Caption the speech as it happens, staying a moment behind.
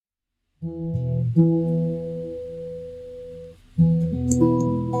Street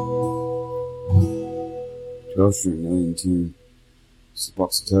 19,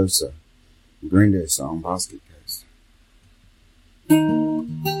 Spoxitosa, Greenday song, Basket Case. We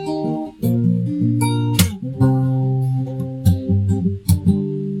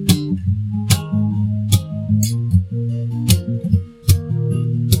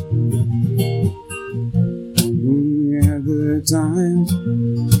had good times,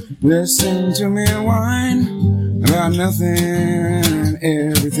 listen to me whine about nothing and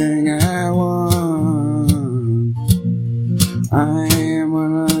everything I want. I am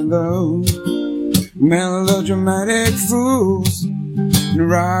one of those melodramatic fools,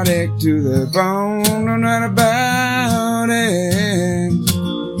 neurotic to the bone, don't know about it.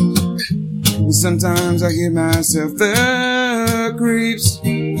 Sometimes I give myself the creeps.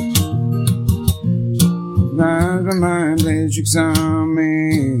 Sometimes my mind plays tricks on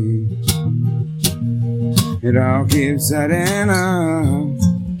me. It all keeps adding up,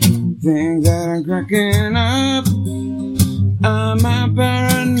 things that I'm cracking up. Am I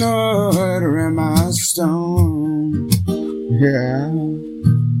paranoid or am I stoned? Yeah.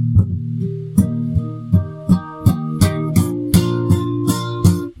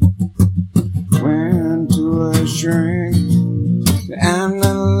 Went to a shrink to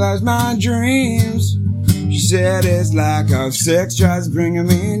analyze my dreams. She said it's like how sex tries bringing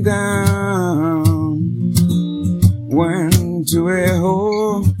me down. Went to a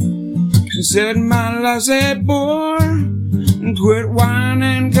whore. She said my life's a bore. And quit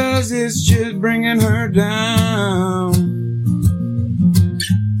whining 'cause it's just bringing her down.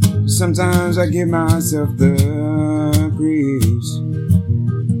 Sometimes I give myself the creeps.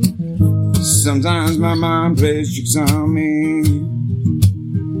 Sometimes my mind plays tricks on me.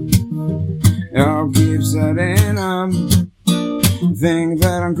 It all keeps adding up, things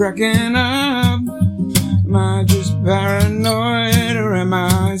that I'm cracking up. Am I just paranoid or am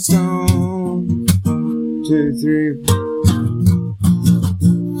I stoned? 2, 3.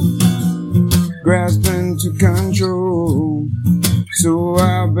 Grasping to control, so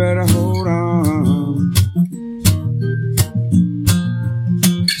I better hold on.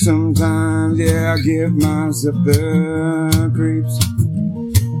 Sometimes, yeah, I give myself the creeps.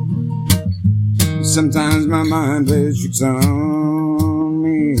 Sometimes my mind plays tricks on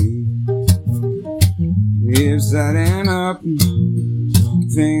me. It's adding up,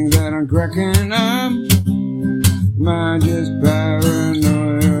 things that I'm cracking up. Am I just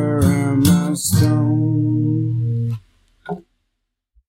paranoid?